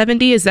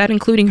 170, is that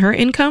including her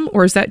income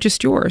or is that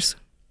just yours?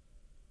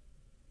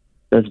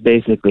 That's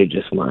basically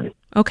just mine.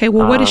 Okay.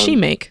 Well, what does she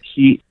make?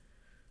 She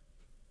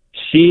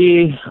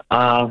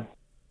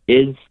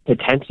is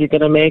potentially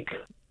going to make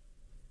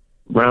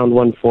around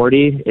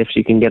 140 if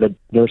she can get a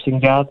nursing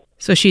job.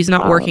 So she's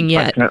not working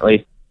yet.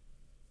 Currently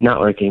not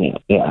working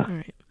yet. Yeah. All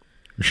right.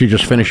 Is she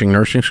just finishing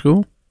nursing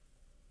school?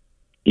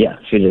 Yeah,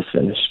 she just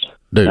finished.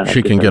 Dude,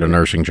 she can get a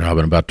nursing job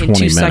in about 20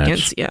 minutes.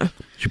 Seconds, yeah.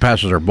 She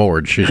passes her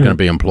board. She's going to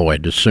be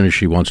employed as soon as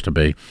she wants to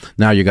be.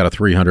 Now you got a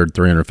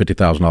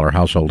 $350,000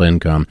 household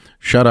income.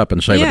 Shut up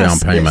and save a down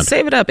payment.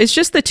 Save it up. It's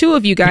just the two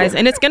of you guys,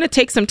 and it's going to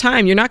take some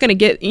time. You're not going to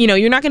get,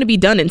 you're not going to be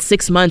done in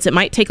 6 months. It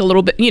might take a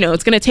little bit,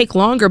 it's going to take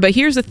longer. But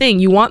here's the thing.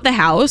 You want the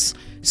house.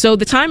 So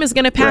the time is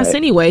going to pass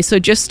anyway. So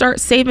just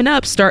start saving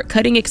up, start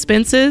cutting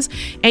expenses.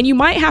 And you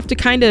might have to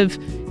kind of,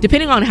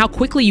 depending on how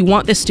quickly you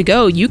want this to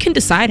go, you can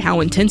decide how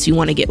intense you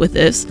want to get with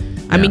this.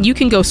 I mean, you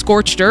can go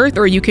scorched earth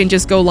or you can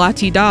just go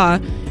la-ti-da,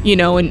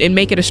 and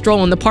make it a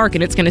stroll in the park,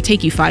 and it's going to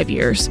take you 5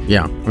 years.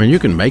 Yeah. I mean, you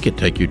can make it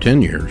take you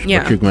 10 years,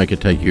 but you can make it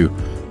take you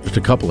just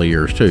a couple of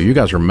years, too. You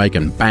guys are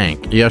making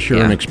bank. Yes, you're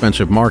in an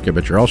expensive market,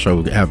 but you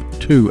also have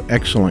two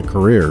excellent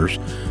careers.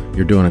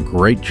 You're doing a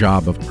great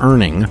job of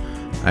earning.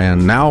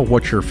 And now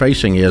what you're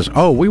facing is,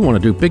 we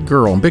want to do big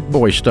girl and big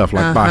boy stuff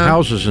like buy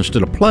houses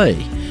instead of play.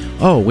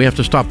 We have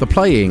to stop the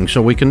playing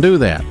so we can do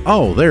that.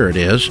 There it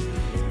is.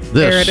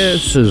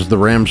 This is The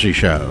Ramsey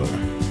Show.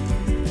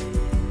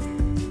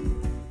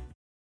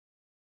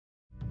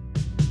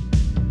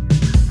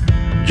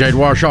 Jade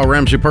Warshaw,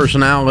 Ramsey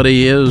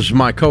Personality, is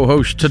my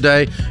co-host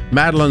today.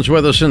 Madeline's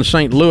with us in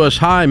St. Louis.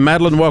 Hi,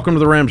 Madeline. Welcome to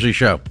The Ramsey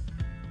Show.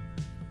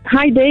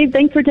 Hi, Dave.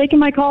 Thanks for taking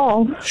my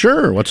call.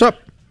 Sure. What's up?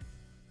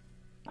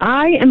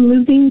 I am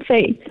losing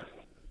faith.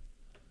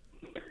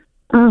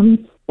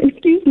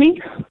 Excuse me.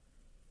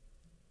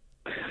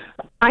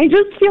 I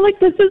just feel like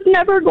this is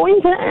never going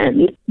to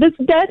end. This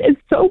debt is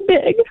so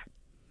big.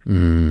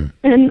 And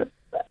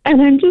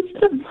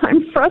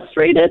I'm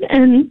frustrated,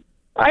 and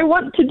I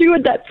want to do a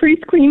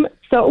debt-free scream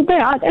so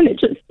bad, and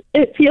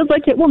it feels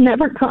like it will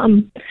never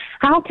come.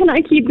 How can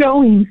I keep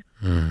going?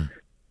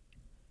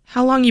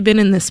 How long you been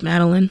in this,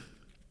 Madeline?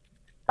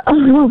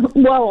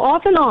 Well,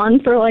 off and on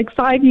for like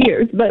 5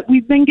 years, but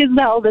we've been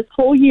Gazelle this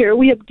whole year.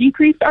 We have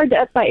decreased our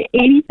debt by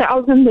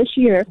 $80,000 this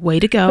year. Way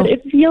to go! But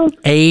it feels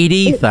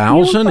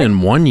 $80,000 like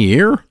in 1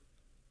 year.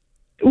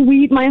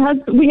 we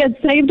had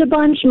saved a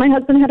bunch. My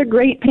husband had a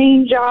great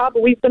paying job.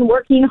 We've been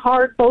working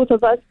hard, both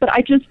of us. But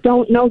I just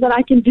don't know that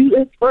I can do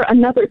this for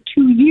another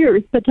 2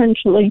 years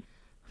potentially.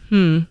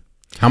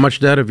 How much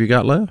debt have you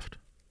got left?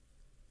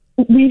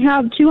 We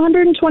have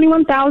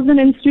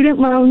 $221,000 in student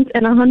loans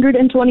and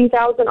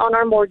 $120,000 on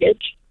our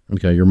mortgage.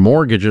 Okay, your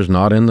mortgage is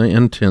not in the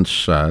intense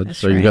side,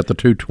 so you right. got the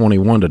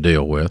 221 to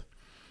deal with.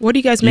 What do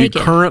you guys You make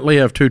it? currently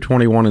have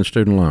 221 in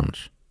student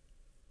loans.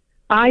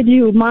 I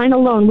do. Mine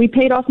alone. We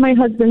paid off my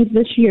husband's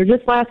this year,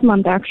 just last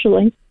month,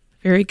 actually.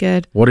 Very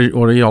good. What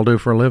do y'all do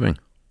for a living?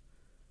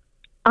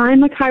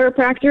 I'm a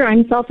chiropractor.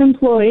 I'm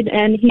self-employed,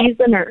 and he's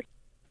a nurse.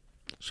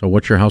 So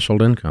what's your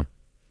household income?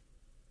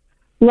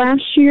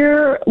 Last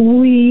year,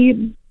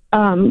 we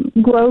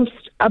grossed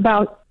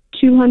about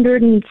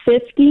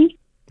 $250.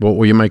 What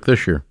will you make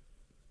this year?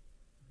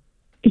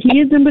 He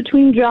is in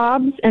between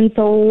jobs, and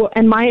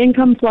my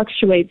income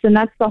fluctuates, and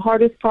that's the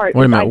hardest part.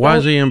 Wait a minute. Why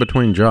is he in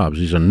between jobs?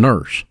 He's a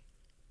nurse.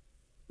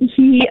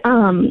 They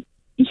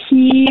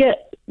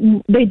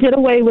did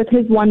away with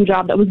his one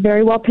job that was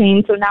very well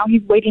paying, so now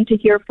he's waiting to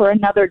hear for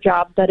another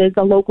job that is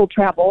a local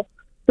travel,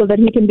 so that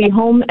he can be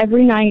home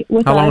every night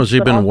with us. How long has he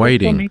been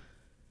waiting?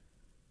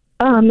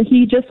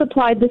 He just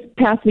applied this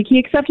past week. He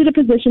accepted a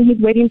position. He's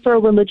waiting for a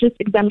religious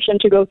exemption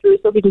to go through,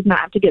 so he does not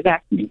have to get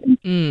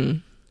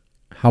vaccinated.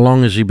 How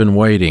long has he been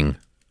waiting?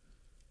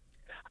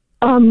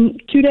 2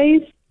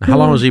 days. How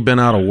long has he been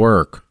out of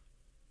work?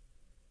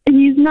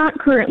 He's not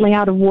currently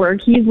out of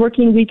work. He's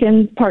working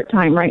weekends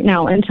part-time right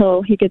now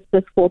until he gets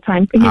this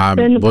full-time. I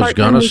was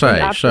going to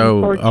say,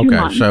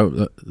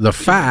 so the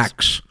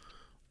facts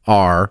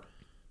are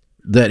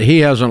that he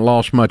hasn't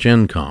lost much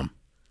income.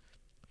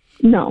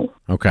 No.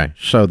 Okay,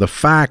 so the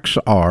facts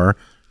are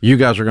you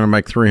guys are going to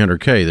make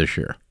 $300K this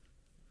year.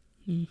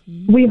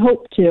 We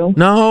hope to.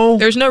 No.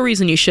 There's no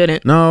reason you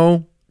shouldn't.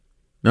 No,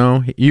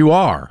 you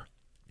are.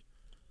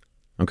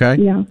 Okay?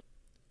 Yeah.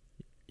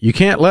 You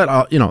can't let,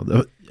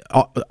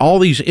 all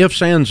these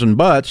ifs, ands, and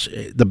buts.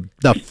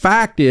 The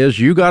fact is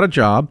you got a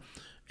job,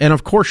 and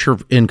of course your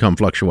income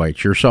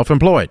fluctuates. You're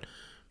self-employed.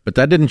 But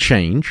that didn't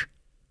change.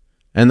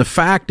 And the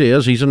fact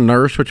is he's a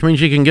nurse, which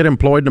means he can get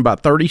employed in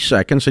about 30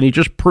 seconds, and he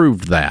just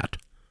proved that.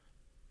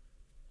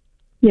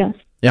 Yes.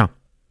 Yeah.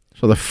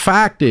 So the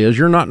fact is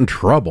you're not in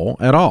trouble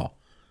at all.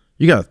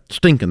 You got a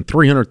stinking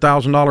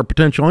 $300,000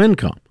 potential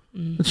income.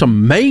 It's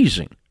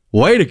amazing.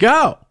 Way to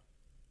go.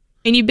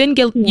 And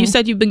you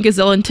said you've been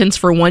Gazelle Intense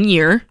for 1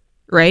 year,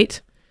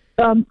 right?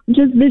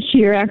 Just this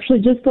year, actually,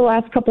 just the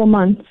last couple of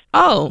months.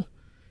 Oh,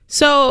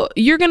 so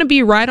you're going to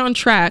be right on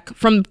track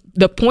from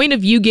the point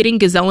of you getting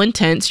Gazelle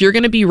Intense. You're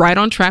going to be right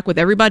on track with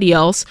everybody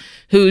else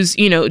who's,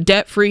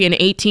 debt free in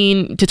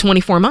 18 to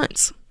 24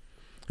 months.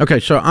 Okay,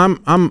 so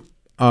I'm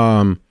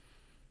a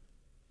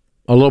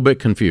little bit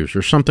confused.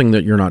 There's something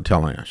that you're not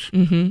telling us.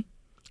 Mm-hmm.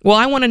 Well,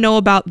 I want to know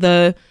about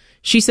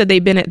she said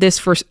they've been at this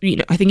for,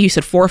 I think you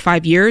said 4 or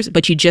 5 years,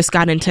 but you just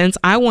got Intense.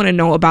 I want to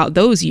know about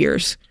those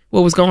years.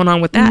 What was going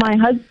on with that?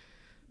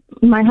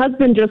 My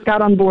husband just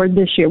got on board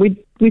this year.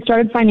 We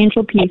started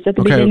Financial Peace at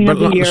the beginning of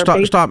the year. Stop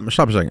a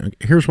second.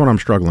 Here's what I'm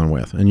struggling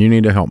with, and you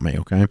need to help me,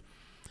 okay?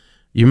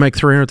 You make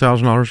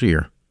 $300,000 a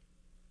year.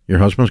 Your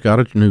husband's got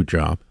a new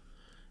job,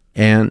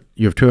 and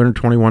you have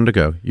 221 to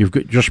go. You've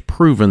just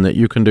proven that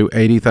you can do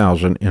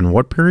 80,000 in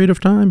what period of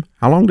time?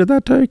 How long did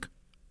that take?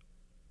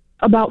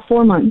 About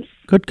 4 months.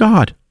 Good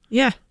God.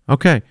 Yeah.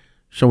 Okay,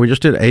 so we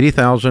just did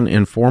 80,000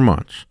 in 4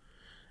 months.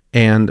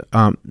 And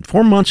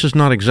 4 months is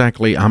not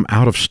exactly I'm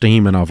out of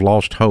steam and I've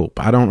lost hope.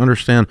 I don't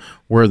understand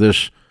where the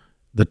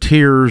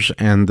tears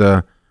and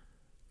I'm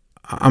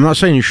not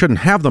saying you shouldn't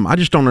have them. I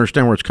just don't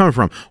understand where it's coming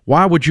from.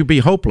 Why would you be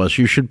hopeless?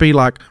 You should be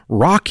like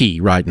Rocky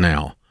right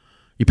now.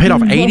 You paid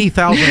off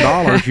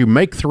 $80,000. You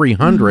make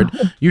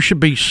 $300. You should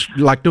be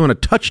like doing a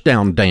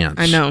touchdown dance.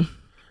 I know.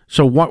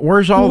 So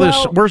where's all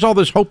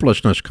this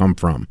hopelessness come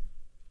from?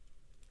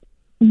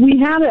 We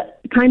had a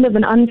kind of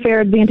an unfair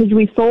advantage.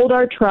 We sold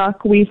our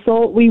truck. We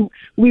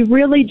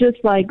really just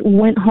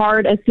went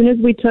hard as soon as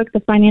we took the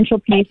Financial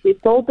Peace. We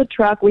sold the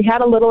truck. We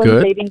had a little in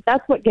savings.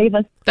 That's what gave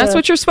us. That's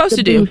what you're supposed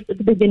to do at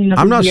the beginning of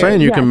I'm the not year. saying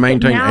you can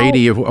maintain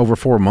 80 over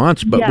 4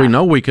 months, but we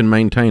know we can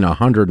maintain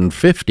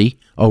 150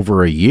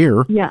 over a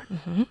year. Yeah.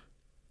 Mm-hmm.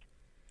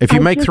 If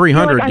you make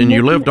 300 and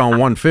you lived on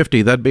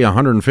 150, that'd be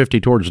 150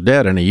 towards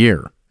debt in a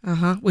year.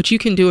 Which you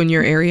can do in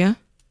your area.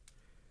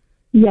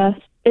 Yes.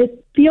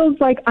 It feels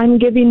like I'm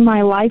giving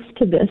my life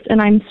to this,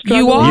 and I'm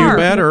struggling. You are. You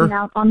better.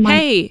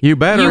 You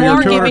better. You're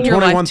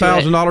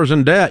 $221,000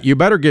 in debt. You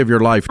better give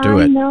your life to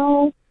it. I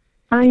know.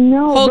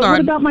 Hold on.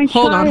 What about my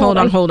hold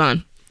child?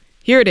 on.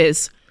 Here it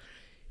is.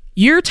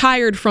 You're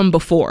tired from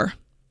before.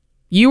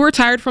 You were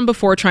tired from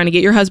before trying to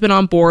get your husband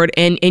on board,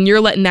 and you're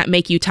letting that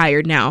make you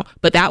tired now.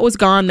 But that was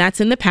gone. That's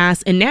in the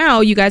past. And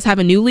now you guys have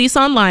a new lease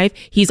on life.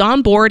 He's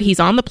on board. He's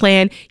on the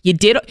plan.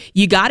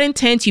 You got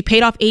intense. You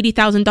paid off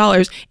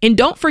 $80,000. And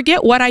don't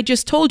forget what I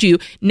just told you.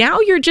 Now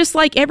you're just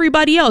like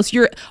everybody else.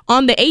 You're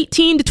on the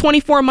 18 to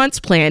 24 months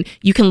plan.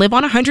 You can live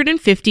on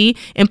 150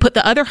 and put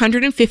the other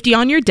 150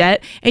 on your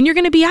debt, and you're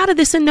going to be out of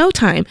this in no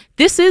time.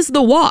 This is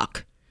the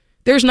walk.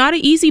 There's not an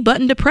easy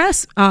button to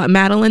press,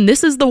 Madeline.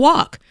 This is the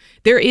walk.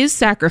 There is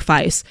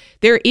sacrifice.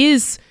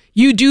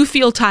 You do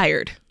feel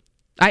tired.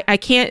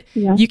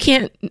 You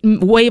can't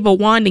wave a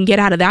wand and get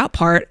out of that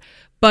part.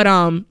 But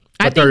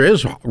there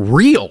is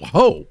real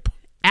hope.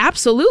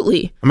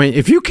 Absolutely. I mean,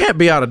 if you can't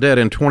be out of debt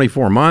in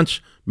 24 months,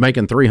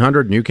 making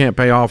 $300, and you can't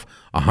pay off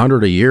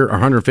 $100 a year,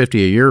 $150 a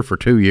year for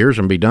 2 years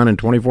and be done in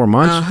 24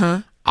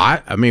 months,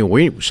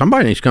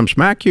 somebody needs to come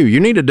smack you. You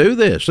need to do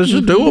this. This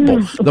is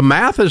doable. The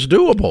math is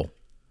doable.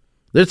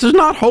 This is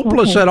not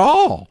hopeless at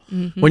all.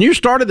 Mm-hmm. When you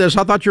started this,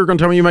 I thought you were going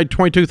to tell me you made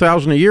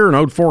 $22,000 a year and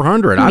owed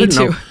 $400. I didn't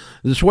know.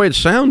 This is the way it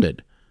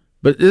sounded.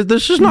 But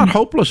this is not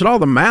hopeless at all.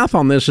 The math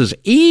on this is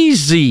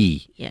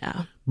easy.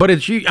 Yeah.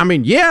 But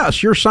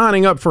yes, you're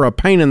signing up for a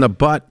pain in the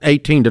butt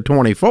 18 to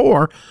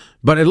 24,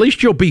 but at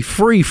least you'll be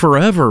free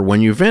forever when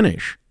you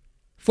finish.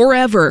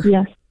 Forever.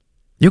 Yes.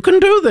 You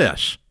can do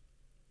this.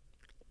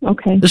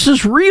 Okay. This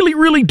is really,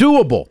 really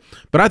doable.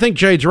 But I think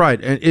Jade's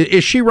right.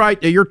 Is she right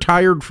that you're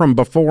tired from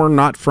before,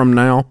 not from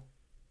now?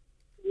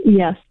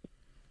 Yes.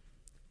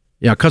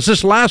 Yeah, because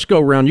this last go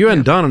round, you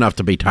hadn't done enough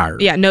to be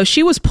tired. Yeah, no,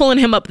 she was pulling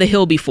him up the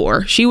hill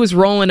before. She was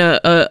rolling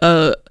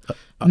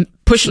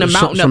pushing a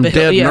mountain up a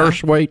hill. Some dead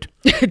nurse weight.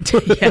 Yes.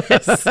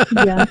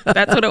 Yeah.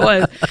 That's what it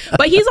was.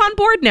 But he's on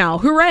board now.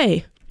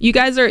 Hooray. You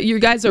guys are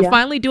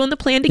finally doing the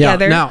plan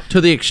together. Yeah. Now, to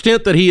the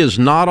extent that he is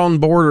not on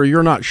board or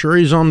you're not sure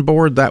he's on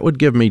board, that would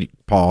give me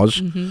pause.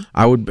 Mm-hmm.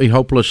 I would be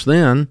hopeless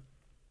then.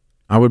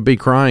 I would be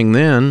crying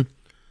then.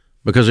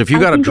 Because if you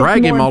got to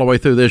drag him all the way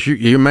through this,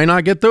 you may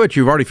not get through it.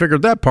 You've already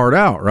figured that part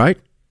out, right?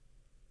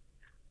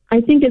 I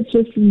think it's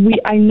just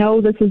I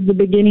know this is the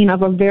beginning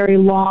of a very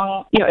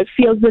long,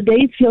 the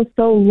days feel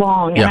so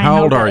long. Yeah, and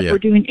how old are you? We're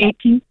doing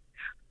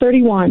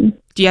 31.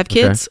 Do you have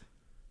kids? Okay.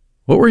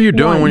 What were you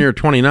doing when you were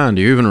 29?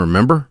 Do you even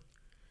remember?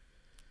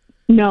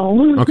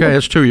 No. Okay,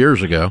 it's 2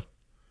 years ago.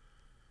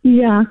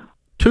 Yeah.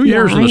 2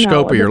 years in the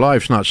scope of your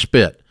life's not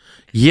spit.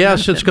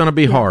 Yes, it's going to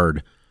be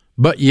hard,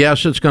 but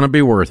yes, it's going to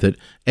be worth it,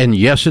 and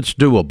yes, it's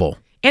doable.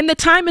 And the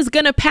time is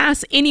going to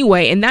pass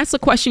anyway, and that's the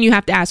question you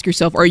have to ask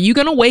yourself. Are you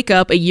going to wake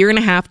up a year and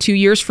a half, 2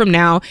 years from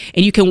now,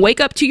 and you can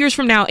wake up 2 years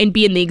from now and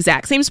be in the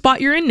exact same spot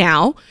you're in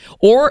now,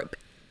 or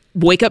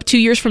wake up 2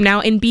 years from now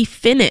and be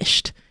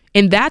finished?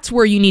 And that's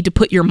where you need to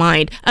put your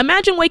mind.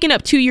 Imagine waking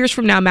up 2 years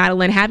from now,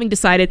 Madeline, having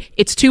decided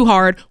it's too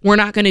hard, we're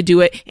not going to do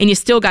it, and you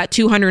still got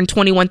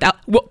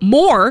 $221,000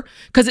 more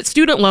because it's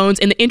student loans,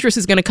 and the interest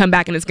is going to come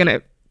back and it's going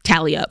to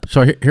tally up.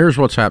 So here's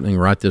what's happening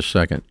right this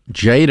second.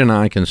 Jade and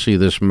I can see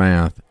this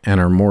math and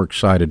are more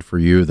excited for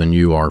you than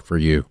you are for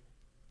you.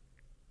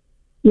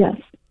 Yes.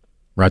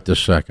 Right this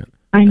second.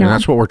 I know. And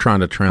that's what we're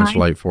trying to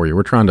translate for you.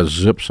 We're trying to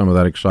zip some of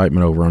that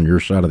excitement over on your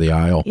side of the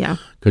aisle. Yeah.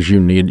 Because you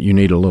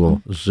need a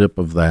little zip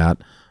of that.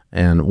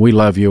 And we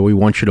love you. We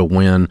want you to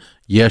win.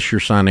 Yes, you're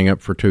signing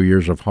up for 2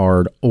 years of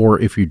hard, or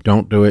if you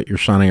don't do it, you're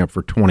signing up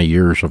for 20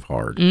 years of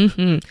hard.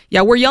 Mm-hmm.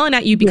 Yeah, we're yelling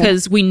at you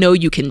because we know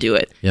you can do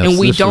it, and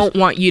we don't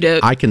want you to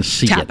I can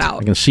see tap it.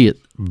 out. I can see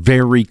it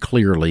very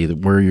clearly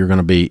where you're going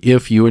to be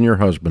if you and your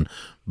husband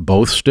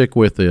both stick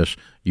with this.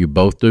 You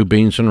both do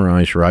beans and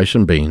rice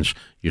and beans.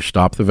 You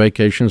stop the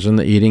vacations and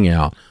the eating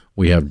out.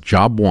 We have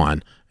job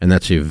one. And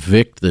that's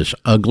evict this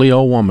ugly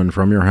old woman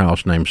from your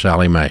house named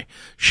Sally Mae.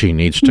 She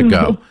needs to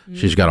go.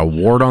 She's got a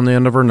wart on the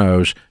end of her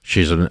nose.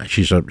 She's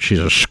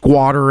a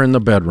squatter in the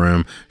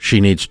bedroom. She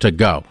needs to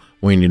go.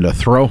 We need to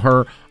throw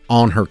her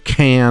on her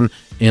can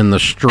in the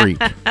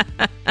street.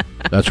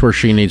 That's where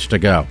she needs to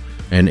go.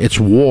 And it's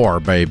war,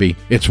 baby.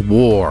 It's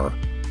war.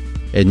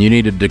 And you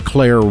need to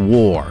declare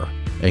war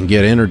and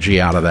get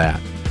energy out of that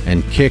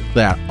and kick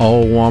that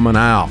old woman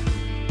out.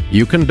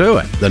 You can do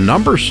it. The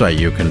numbers say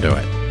you can do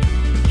it.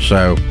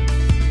 So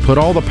put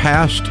all the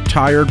past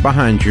tired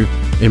behind you,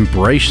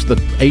 embrace the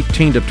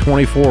 18 to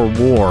 24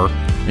 war,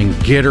 and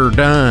get her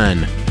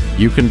done.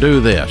 You can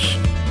do this.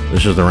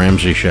 This is The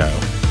Ramsey Show.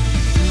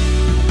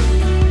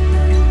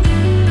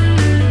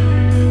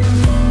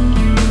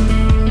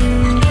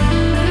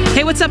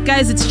 Hey, what's up,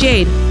 guys? It's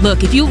Jade.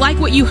 Look, if you like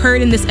what you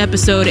heard in this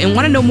episode and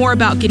want to know more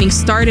about getting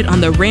started on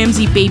the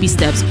Ramsey baby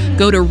steps,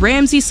 go to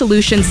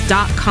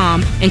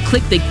RamseySolutions.com and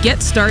click the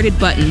Get Started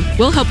button.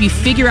 We'll help you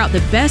figure out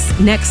the best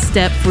next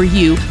step for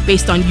you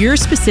based on your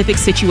specific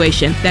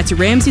situation. That's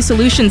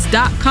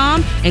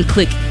RamseySolutions.com and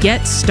click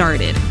Get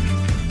Started.